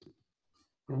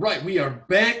Right, we are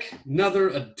back. Another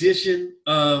edition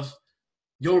of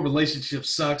Your Relationship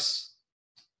Sucks!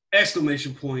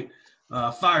 Exclamation point.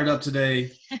 Fired up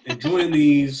today. Enjoying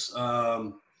these.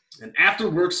 An after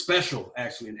work special,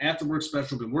 actually. An after work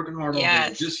special. Been working hard all day. We're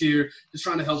just Yes. here, just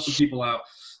trying to help some people out.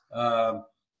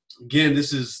 Again,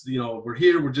 this is, we're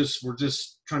here. We're just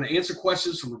trying to answer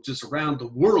questions from just around the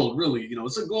world, really.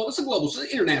 It's a global, it's an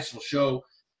international show.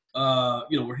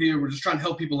 We're here. We're just trying to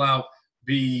help people out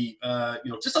be,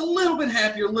 just a little bit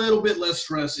happier, a little bit less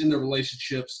stress in their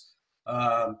relationships.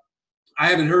 I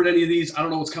haven't heard any of these. I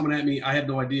don't know what's coming at me. I have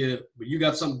no idea, but you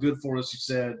got something good for us, you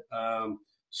said.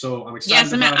 So I'm excited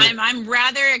Yes, about it. I'm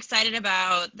rather excited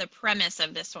about the premise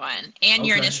of this one and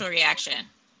your initial reaction.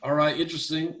 All right,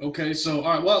 interesting. Okay, so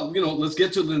all right, well, let's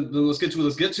get to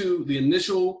the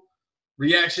initial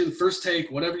reaction, first take,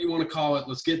 whatever you want to call it.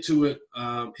 Let's get to it.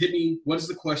 Hit me. What is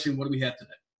the question? What do we have today?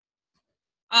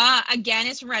 Again,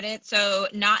 it's Reddit, so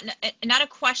not a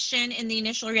question in the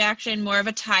initial reaction, more of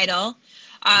a title.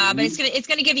 But it's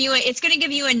gonna give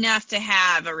you enough to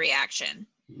have a reaction.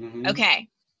 Mm-hmm. Okay.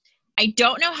 I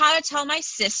don't know how to tell my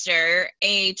sister,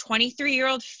 a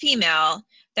 23-year-old female,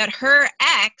 that her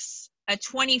ex, a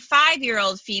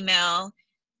 25-year-old female,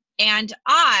 and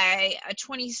I, a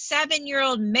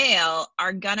 27-year-old male,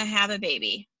 are gonna have a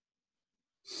baby.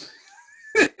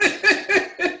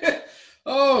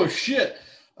 Oh shit.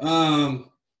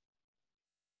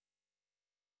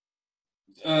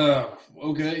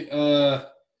 Okay.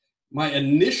 My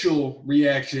initial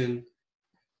reaction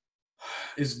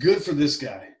is good for this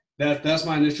guy. That's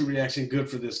my initial reaction. Good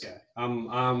for this guy.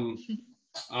 I'm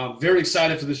very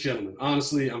excited for this gentleman.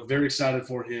 Honestly, I'm very excited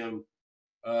for him.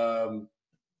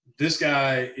 This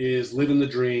guy is living the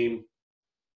dream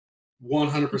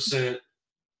 100%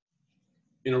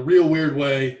 in a real weird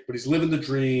way, but he's living the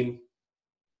dream.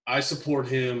 I support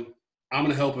him. I'm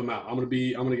going to help him out. I'm going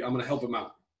to help him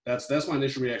out. That's my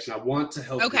initial reaction. I want to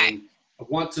help him. I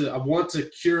want to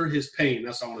cure his pain.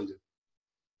 That's all I want to do.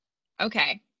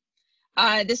 Okay.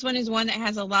 This one is one that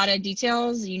has a lot of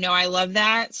details. I love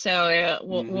that. So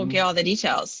we'll get all the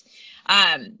details.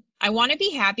 I want to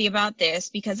be happy about this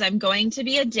because I'm going to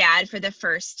be a dad for the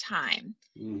first time.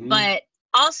 Mm-hmm. But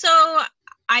also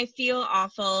I feel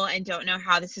awful and don't know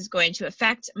how this is going to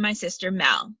affect my sister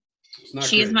Mel. It's not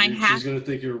she's going to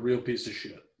think you're a real piece of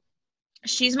shit.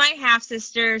 She's my half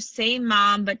sister, same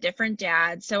mom, but different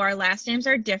dad. So our last names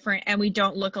are different and we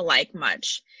don't look alike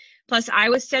much. Plus, I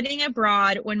was studying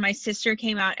abroad when my sister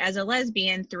came out as a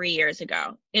lesbian 3 years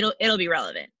ago. It'll be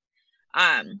relevant.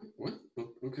 What?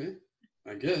 Okay,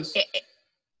 I guess.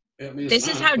 This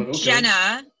is how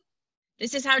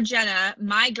Jenna,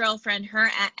 my girlfriend,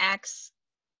 her ex,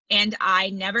 and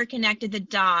I never connected the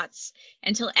dots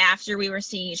until after we were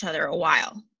seeing each other a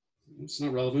while. It's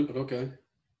not relevant, but okay.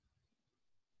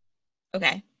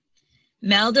 Okay.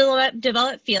 Mel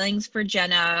developed feelings for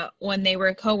Jenna when they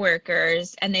were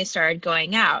co-workers and they started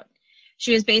going out.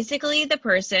 She was basically the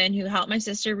person who helped my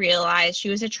sister realize she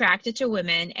was attracted to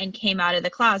women and came out of the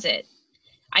closet.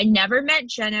 I never met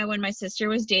Jenna when my sister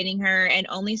was dating her and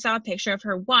only saw a picture of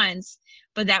her once,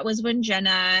 but that was when Jenna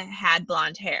had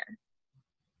blonde hair.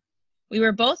 We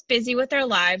were both busy with our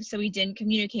lives, so we didn't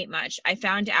communicate much. I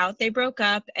found out they broke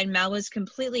up and Mel was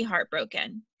completely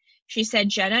heartbroken. She said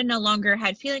Jenna no longer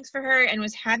had feelings for her and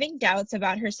was having doubts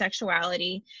about her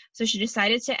sexuality, so she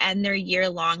decided to end their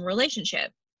year-long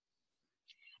relationship.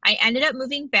 I ended up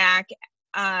moving back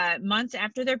months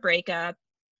after their breakup,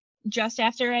 just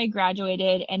after I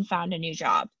graduated and found a new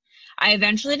job. I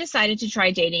eventually decided to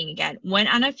try dating again,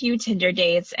 went on a few Tinder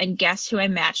dates, and guess who I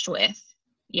matched with?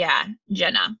 Yeah,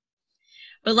 Jenna.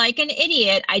 But like an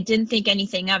idiot, I didn't think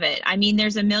anything of it. I mean,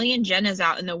 there's a million Jennas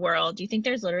out in the world. Do you think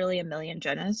there's literally a million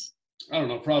Jennas? I don't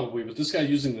know, probably, but this guy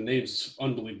using the names is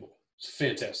unbelievable. It's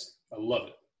fantastic. I love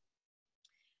it.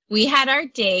 We had our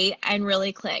date and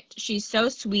really clicked. She's so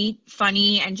sweet,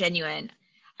 funny, and genuine.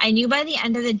 I knew by the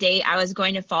end of the date I was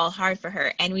going to fall hard for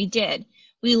her, and we did.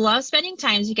 We love spending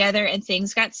time together, and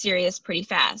things got serious pretty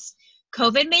fast.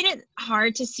 COVID made it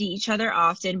hard to see each other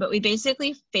often, but we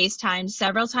basically FaceTimed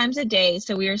several times a day,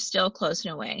 so we were still close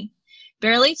in a way.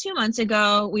 Barely 2 months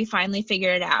ago, we finally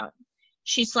figured it out.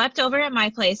 She slept over at my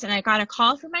place, and I got a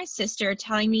call from my sister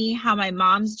telling me how my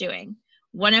mom's doing.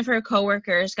 One of her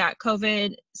coworkers got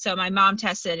COVID, so my mom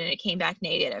tested and it came back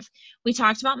negative. We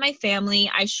talked about my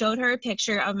family. I showed her a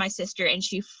picture of my sister and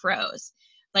she froze.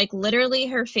 Like literally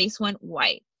her face went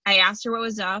white. I asked her what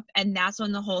was up and that's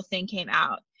when the whole thing came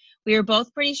out. We were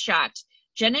both pretty shocked.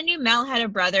 Jenna knew Mel had a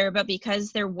brother, but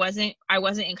because I wasn't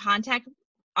in contact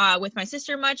with my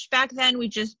sister much back then, we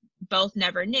just both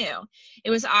never knew.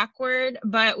 It was awkward,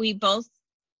 but we both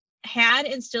had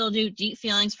and still do deep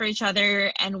feelings for each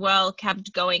other and, well,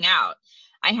 kept going out.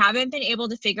 I haven't been able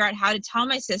to figure out how to tell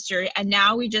my sister, and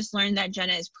now we just learned that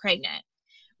Jenna is pregnant,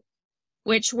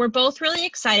 which we're both really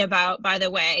excited about, by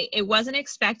the way. It wasn't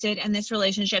expected, and this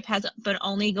relationship has been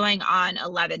only going on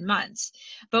 11 months.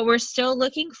 But we're still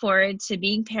looking forward to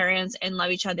being parents and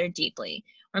love each other deeply.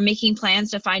 We're making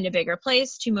plans to find a bigger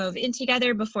place to move in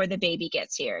together before the baby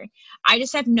gets here. I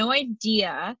just have no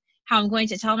idea how I'm going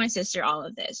to tell my sister all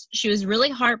of this. She was really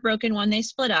heartbroken when they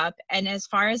split up, and as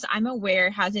far as I'm aware,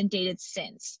 hasn't dated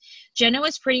since. Jenna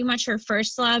was pretty much her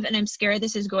first love, and I'm scared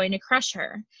this is going to crush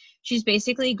her. She's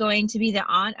basically going to be the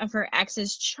aunt of her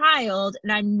ex's child,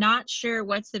 and I'm not sure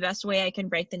what's the best way I can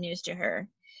break the news to her.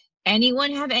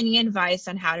 Anyone have any advice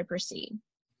on how to proceed?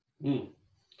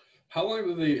 How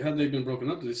long had they been broken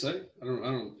up? Did he say? I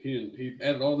don't. He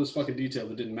added all this fucking detail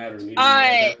that didn't matter. And he didn't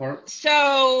add that part.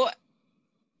 So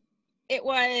it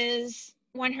was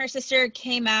when her sister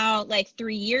came out like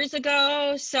 3 years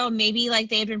ago. So maybe like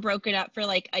they had been broken up for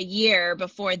like a year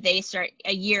before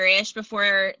a year-ish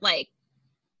before, like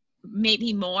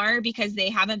maybe more, because they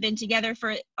haven't been together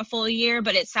for a full year.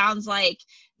 But it sounds like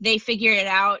they figured it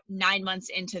out 9 months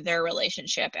into their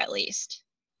relationship, at least.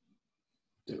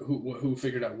 Who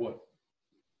figured out what?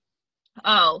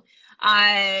 Oh,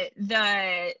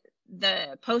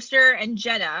 the poster and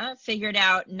Jenna figured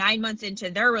out 9 months into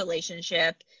their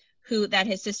relationship that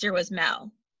his sister was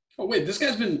Mel. Oh, wait, this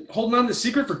guy's been holding on to the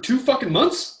secret for 2 fucking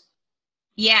months?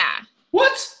 Yeah.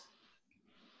 What?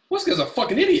 This guy's a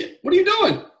fucking idiot. What are you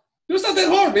doing? It's not that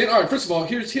hard, man. All right, first of all,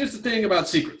 here's the thing about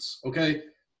secrets, okay?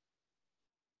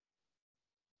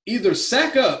 Either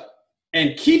sack up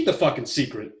and keep the fucking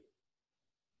secret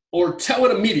or tell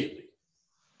it immediately.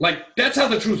 Like, that's how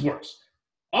the truth works.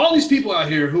 All these people out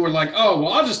here who are like, oh,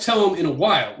 well, I'll just tell them in a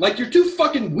while. Like, you're too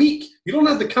fucking weak. You don't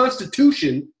have the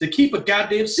constitution to keep a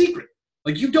goddamn secret.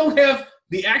 Like, you don't have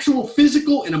the actual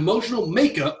physical and emotional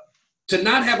makeup to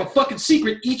not have a fucking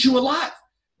secret eat you alive.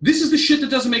 This is the shit that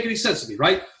doesn't make any sense to me,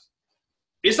 right?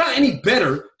 It's not any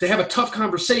better to have a tough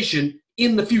conversation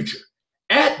in the future.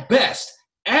 At best,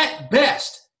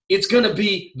 it's going to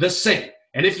be the same.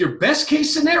 And if your best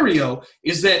case scenario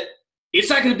is that it's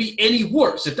not going to be any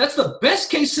worse, if that's the best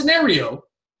case scenario,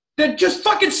 then just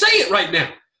fucking say it right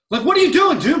now. Like, what are you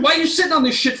doing, dude? Why are you sitting on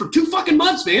this shit for 2 fucking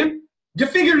months, man? You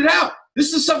figured it out.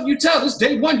 This is something you tell. This is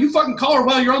day one. You fucking call her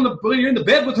while you're in the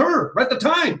bed with her right at the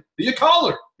time. You call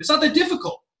her. It's not that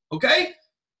difficult, okay?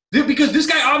 Because this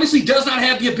guy obviously does not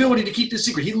have the ability to keep this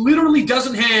secret. He literally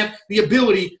doesn't have the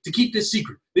ability to keep this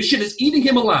secret. This shit is eating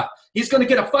him alive. He's going to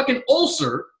get a fucking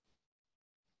ulcer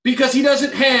because he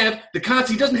doesn't have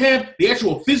the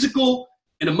actual physical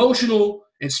and emotional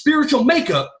and spiritual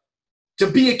makeup to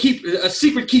be a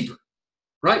secret keeper,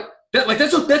 right?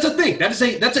 That's a thing. That's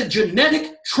a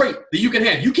genetic trait that you can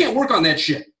have. You can't work on that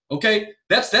shit, okay?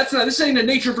 This ain't a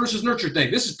nature versus nurture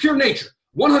thing. This is pure nature,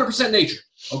 100% nature,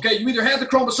 okay? You either have the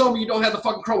chromosome or you don't have the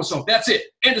fucking chromosome. That's it.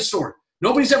 End of story.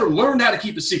 Nobody's ever learned how to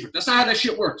keep a secret. That's not how that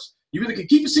shit works. You either can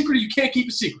keep a secret or you can't keep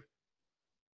a secret.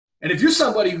 And if you're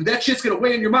somebody who that shit's going to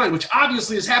weigh in your mind, which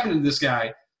obviously is happening to this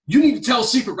guy, you need to tell a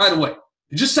secret right away.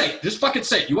 Just say it. Just fucking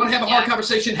say it. You want to have a hard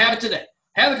conversation? Have it today.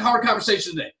 Have a hard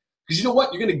conversation today. Because you know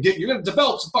what? You're gonna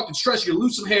develop some fucking stress. You're gonna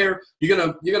lose some hair. You're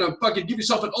gonna fucking give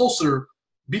yourself an ulcer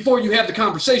before you have the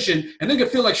conversation, and then you're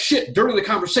gonna feel like shit during the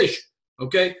conversation.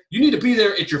 Okay? You need to be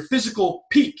there at your physical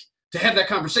peak to have that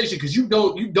conversation because you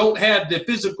don't have the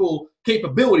physical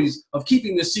capabilities of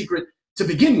keeping this secret to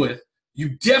begin with.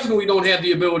 You definitely don't have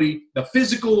the ability, the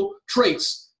physical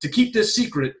traits to keep this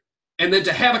secret and then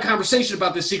to have a conversation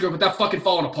about this secret without fucking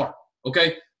falling apart.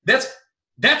 Okay? That's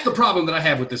the problem that I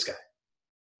have with this guy.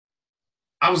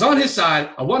 I was on his side.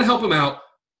 I want to help him out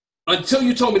until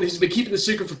you told me that he's been keeping the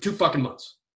secret for 2 fucking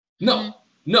months. No.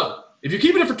 If you're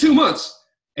keeping it for 2 months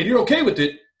and you're okay with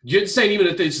it, you're saying even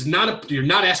if this is you're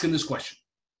not asking this question.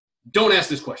 Don't ask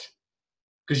this question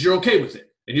because you're okay with it.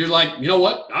 And you're like, you know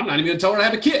what? I'm not even going to tell her I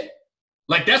have a kid.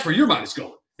 Like, that's where your mind is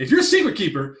going. If you're a secret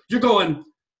keeper, you're going,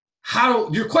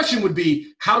 your question would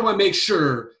be, how do I make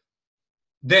sure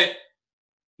that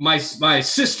my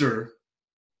sister,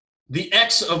 the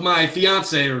ex of my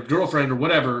fiance or girlfriend or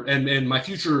whatever, and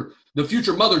the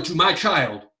future mother to my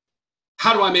child,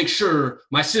 how do I make sure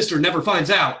my sister never finds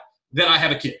out that I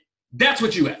have a kid? That's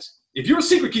what you ask. If you're a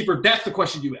secret keeper, that's the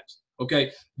question you ask.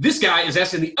 Okay? This guy is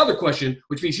asking the other question,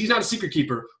 which means he's not a secret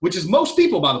keeper, which is most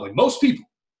people, by the way, most people.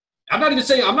 I'm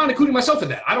not including myself in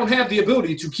that. I don't have the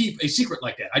ability to keep a secret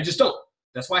like that. I just don't.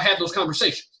 That's why I have those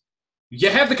conversations. You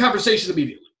have the conversation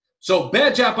immediately. So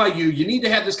bad job by you. You need to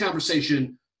have this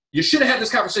conversation. You should have had this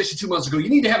conversation 2 months ago. You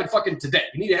need to have it fucking today.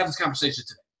 You need to have this conversation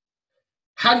today.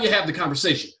 How do you have the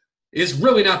conversation? It's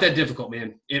really not that difficult,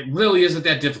 man. It really isn't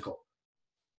that difficult.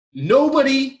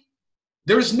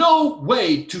 There's no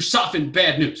way to soften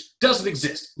bad news. Doesn't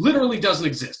exist. Literally doesn't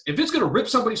exist. If it's going to rip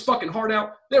somebody's fucking heart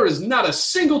out, there is not a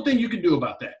single thing you can do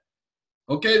about that.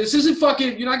 Okay, this isn't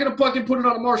fucking, you're not going to fucking put it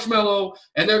on a marshmallow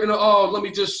and they're going to, oh, let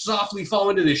me just softly fall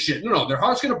into this shit. No, their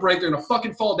heart's going to break. They're going to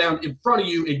fucking fall down in front of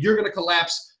you and you're going to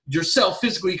collapse yourself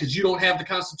physically because you don't have the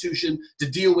constitution to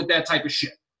deal with that type of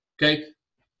shit. Okay,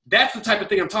 that's the type of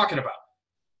thing I'm talking about.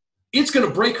 It's going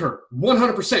to break her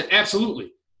 100%,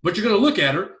 absolutely. But you're going to look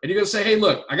at her and you're going to say, hey,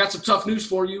 look, I got some tough news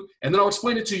for you. And then I'll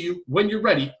explain it to you when you're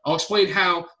ready. I'll explain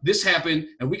how this happened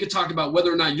and we can talk about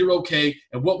whether or not you're okay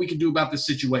and what we can do about this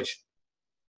situation.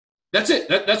 That's it.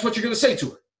 That's what you're going to say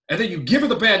to her. And then you give her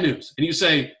the bad news and you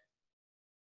say,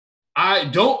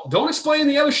 don't explain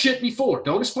the other shit before.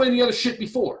 Don't explain the other shit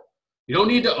before. You don't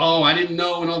need to, oh, I didn't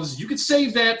know and all this. You can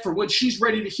save that for when she's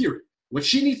ready to hear it. What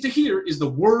she needs to hear is the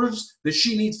words that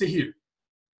she needs to hear,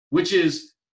 which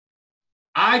is,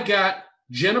 I got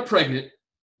Jenna pregnant.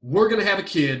 We're going to have a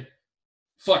kid.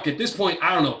 Fuck, at this point,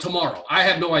 I don't know, tomorrow. I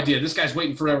have no idea. This guy's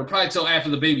waiting forever, probably till after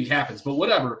the baby happens. But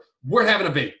whatever, we're having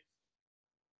a baby.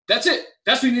 That's it.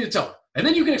 That's what you need to tell her. And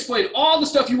then you can explain all the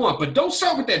stuff you want, but don't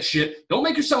start with that shit. Don't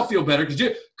make yourself feel better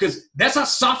because that's not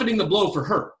softening the blow for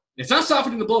her. It's not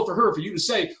softening the blow for her for you to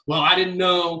say, well, I didn't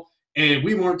know, and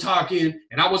we weren't talking,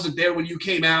 and I wasn't there when you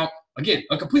came out. Again,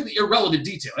 a completely irrelevant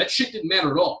detail. That shit didn't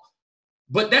matter at all.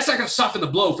 But that's not going to soften the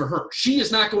blow for her. She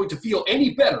is not going to feel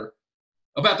any better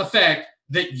about the fact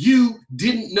that you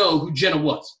didn't know who Jenna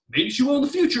was. Maybe she will in the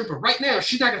future, but right now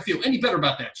she's not going to feel any better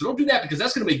about that. So don't do that because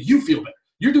that's going to make you feel better.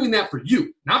 You're doing that for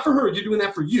you, not for her. You're doing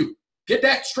that for you. Get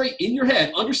that straight in your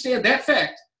head. Understand that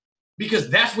fact because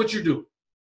that's what you're doing.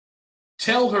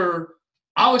 Tell her,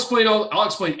 I'll explain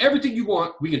everything you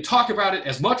want. We can talk about it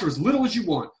as much or as little as you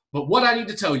want. But what I need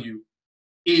to tell you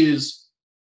is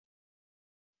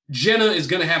Jenna is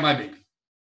going to have my baby.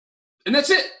 And that's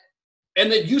it.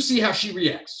 And then you see how she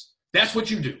reacts. That's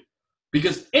what you do.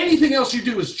 Because anything else you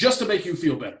do is just to make you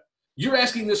feel better. You're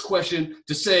asking this question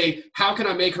to say, how can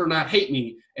I make her not hate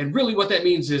me? And really what that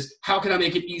means is, how can I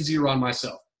make it easier on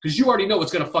myself? Because you already know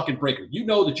it's going to fucking break her. You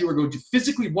know that you are going to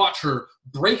physically watch her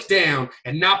break down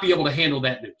and not be able to handle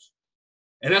that news.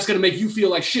 And that's going to make you feel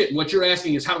like shit. And what you're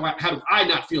asking is, how do I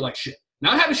not feel like shit?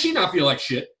 Not how does she not feel like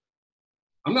shit?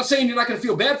 I'm not saying you're not going to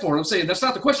feel bad for her. I'm saying that's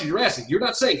not the question you're asking. You're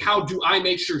not saying, how do I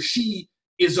make sure she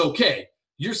is okay?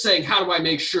 You're saying, how do I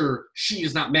make sure she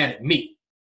is not mad at me?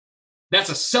 That's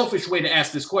a selfish way to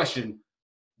ask this question.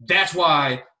 That's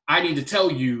why I need to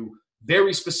tell you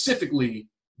very specifically,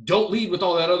 don't lead with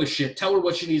all that other shit. Tell her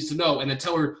what she needs to know, and then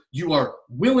tell her you are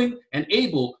willing and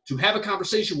able to have a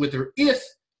conversation with her if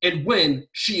and when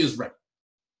she is ready.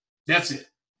 That's it.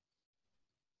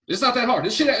 It's not that hard.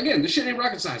 This shit ain't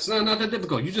rocket science. It's not that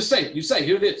difficult. You just say it. You say,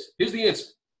 here it is. Here's the answer.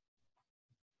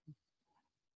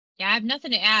 Yeah, I have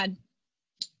nothing to add.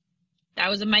 That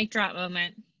was a mic drop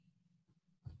moment.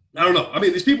 I don't know. I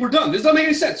mean, these people are done. This doesn't make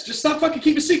any sense. Just stop fucking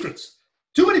keeping secrets.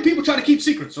 Too many people try to keep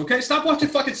secrets, okay? Stop watching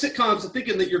fucking sitcoms and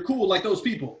thinking that you're cool like those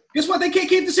people. Guess what? They can't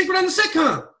keep the secret on the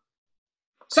sitcom.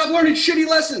 Stop learning shitty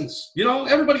lessons. You know,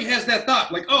 everybody has that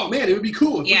thought. Like, oh, man, it would be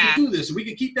cool if we could do this and we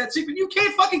could keep that secret. You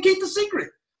can't fucking keep the secret.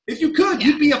 If you could,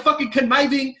 you'd be a fucking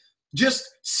conniving, just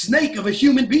snake of a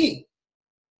human being.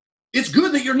 It's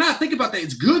good that you're not. Think about that.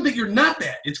 It's good that you're not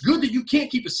that. It's good that you can't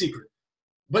keep a secret.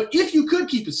 But if you could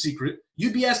keep a secret,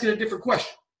 you'd be asking a different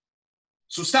question.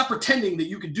 So stop pretending that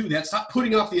you could do that. Stop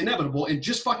putting off the inevitable and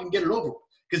just fucking get it over with.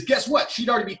 Because guess what? She'd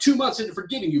already be 2 months into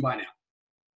forgiving you by now.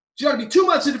 She'd already be 2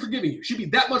 months into forgiving you. She'd be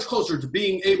that much closer to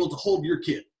being able to hold your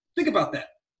kid. Think about that.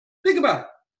 Think about it.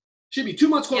 She'd be 2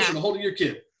 months closer to holding your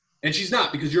kid. And she's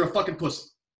not because you're a fucking pussy.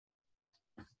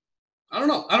 I don't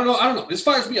know. This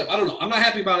fires me up. I don't know. I'm not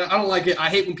happy about it. I don't like it. I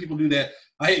hate when people do that.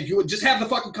 I hate you. Just have the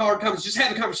fucking conversation. Just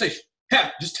have the conversation. Have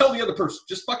it. Just tell the other person.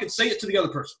 Just fucking say it to the other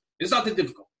person. It's not that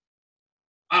difficult.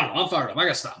 I don't know. I'm fired up. I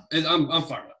gotta stop. I'm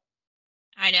fired up.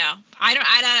 I know. I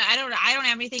don't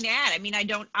have anything to add. I mean,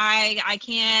 I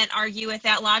can't argue with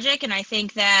that logic, and I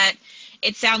think that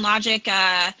it's sound logic.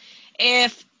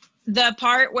 If the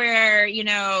part where,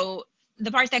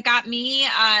 the part that got me,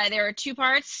 there are two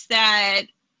parts that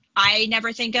I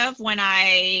never think of when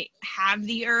I have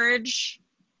the urge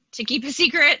to keep a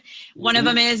secret. One of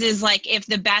them is like, if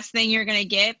the best thing you're going to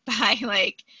get by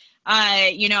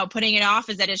putting it off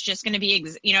is that it's just going to be,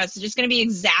 it's just going to be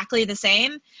exactly the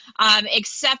same.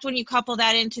 Except when you couple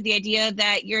that into the idea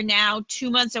that you're now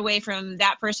 2 months away from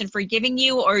that person forgiving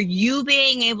you or you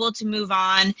being able to move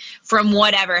on from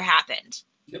whatever happened.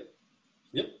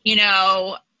 Yep.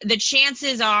 the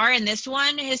chances are in this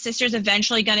one, his sister's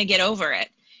eventually going to get over it.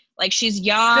 Like, she's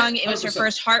young. Yeah, it was her 100%.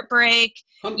 first heartbreak.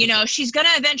 100%. You know, she's going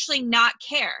to eventually not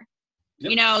care. Yep.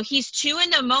 You know, he's too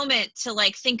in the moment to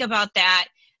like think about that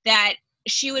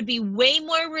she would be way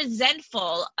more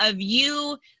resentful of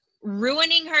you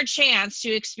ruining her chance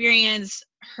to experience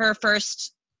her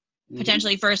first,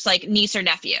 potentially first, like, niece or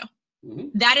nephew.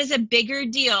 That is a bigger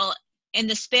deal in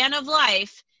the span of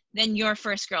life than your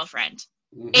first girlfriend.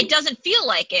 It doesn't feel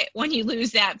like it when you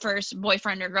lose that first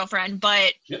boyfriend or girlfriend,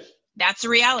 but that's the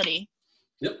reality.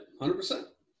 Yep, 100%.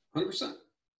 100%.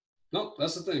 No,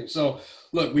 that's the thing. So,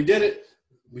 look, we did it.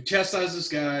 We chastised this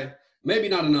guy. Maybe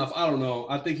not enough. I don't know.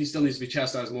 I think he still needs to be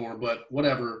chastised more, but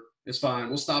whatever. It's fine.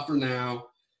 We'll stop for now.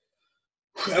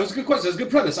 That was a good question. That's a good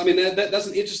premise. I mean, that's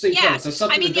an interesting premise. That's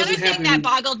something that doesn't happen. The other thing that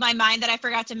boggled my mind that I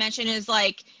forgot to mention is,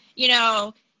 like, you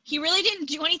know, he really didn't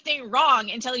do anything wrong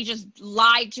until he just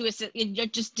lied to us.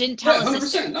 Just didn't tell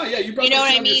us. 100%. No, yeah, you brought that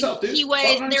what I mean? Yourself, dude.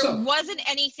 There wasn't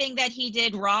anything that he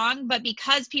did wrong, but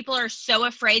because people are so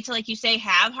afraid to, like you say,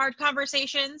 have hard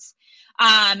conversations,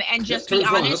 and just be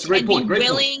honest and be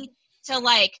willing to,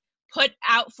 like, put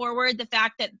out forward the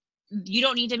fact that you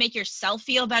don't need to make yourself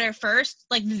feel better first.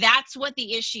 Like, that's what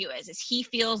the issue is he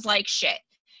feels like shit.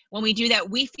 When we do that,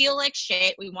 we feel like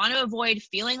shit. We want to avoid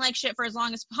feeling like shit for as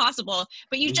long as possible,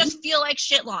 but you just feel like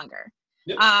shit longer.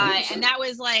 Yep, and that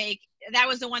was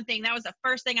the one thing, that was the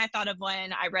first thing I thought of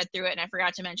when I read through it, and I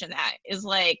forgot to mention that, is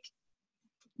like,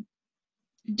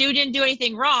 dude didn't do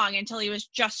anything wrong until he was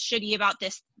just shitty about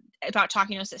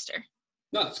talking to his sister.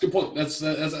 No, that's a good point. That's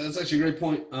actually a great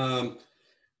point.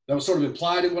 That was sort of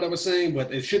implied in what I was saying,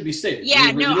 but it should be stated.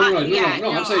 Yeah, no,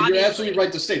 I'm saying you're absolutely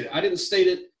right to state it. I didn't state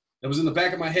it. That was in the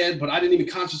back of my head, but I wasn't even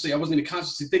consciously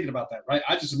thinking about that, right?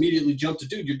 I just immediately jumped to,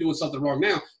 dude, you're doing something wrong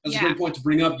now. That's a great point to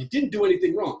bring up. You didn't do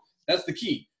anything wrong. That's the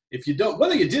key. If you don't,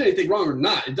 whether you did anything wrong or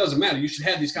not, it doesn't matter. You should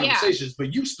have these conversations,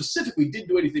 but you specifically didn't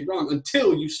do anything wrong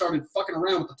until you started fucking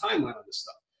around with the timeline on this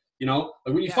stuff. You know,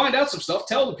 like when you find out some stuff,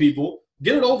 tell the people,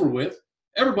 get it over with.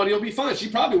 Everybody will be fine. She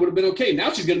probably would have been okay.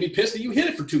 Now she's going to be pissed that you hit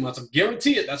it for 2 months. I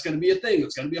guarantee it. That's going to be a thing.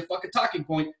 It's going to be a fucking talking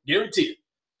point. Guarantee it.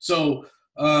 So,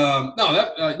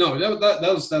 that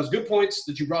was good points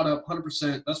that you brought up.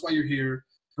 100%. That's why you're here,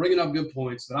 bringing up good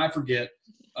points that I forget.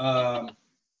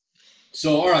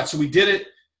 So, all right. So we did it.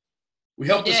 We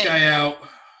helped this guy out.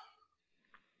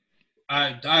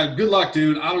 Good luck,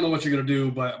 dude. I don't know what you're going to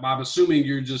do, but I'm assuming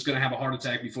you're just going to have a heart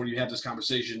attack before you have this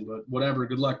conversation, but whatever.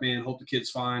 Good luck, man. Hope the kid's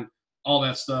fine. All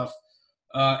that stuff.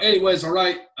 Anyways, all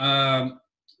right.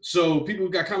 So people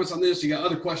who got comments on this, you got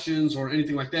other questions or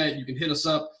anything like that, you can hit us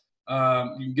up.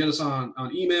 You can get us on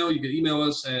email. You can email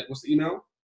us at, what's the email?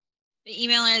 The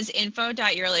email is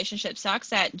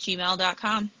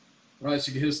info.yourrelationshipsucks@gmail.com. Right,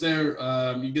 so you can hit us there.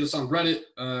 You can get us on Reddit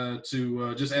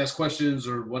to just ask questions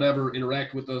or whatever,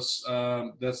 interact with us.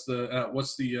 That's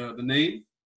what's the name?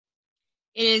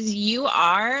 It is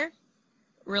UR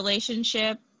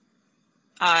relationship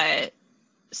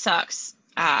sucks.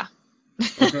 Okay.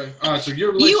 All right. So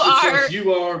your relationship sucks.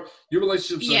 Your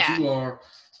relationship sucks.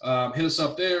 Yeah. Hit us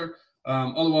up there.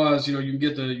 Otherwise, you can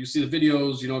you see the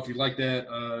videos, if you like that,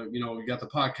 you got the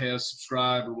podcast,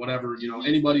 subscribe or whatever,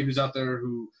 anybody who's out there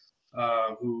who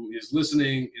is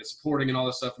listening and supporting and all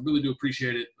that stuff. We really do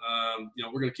appreciate it.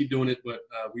 We're going to keep doing it, but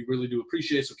we really do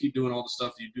appreciate it. So keep doing all the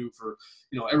stuff that you do for,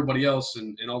 everybody else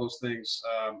and all those things.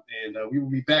 And we will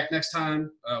be back next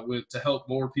time to help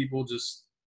more people just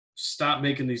stop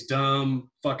making these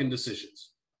dumb fucking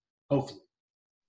decisions. Hopefully.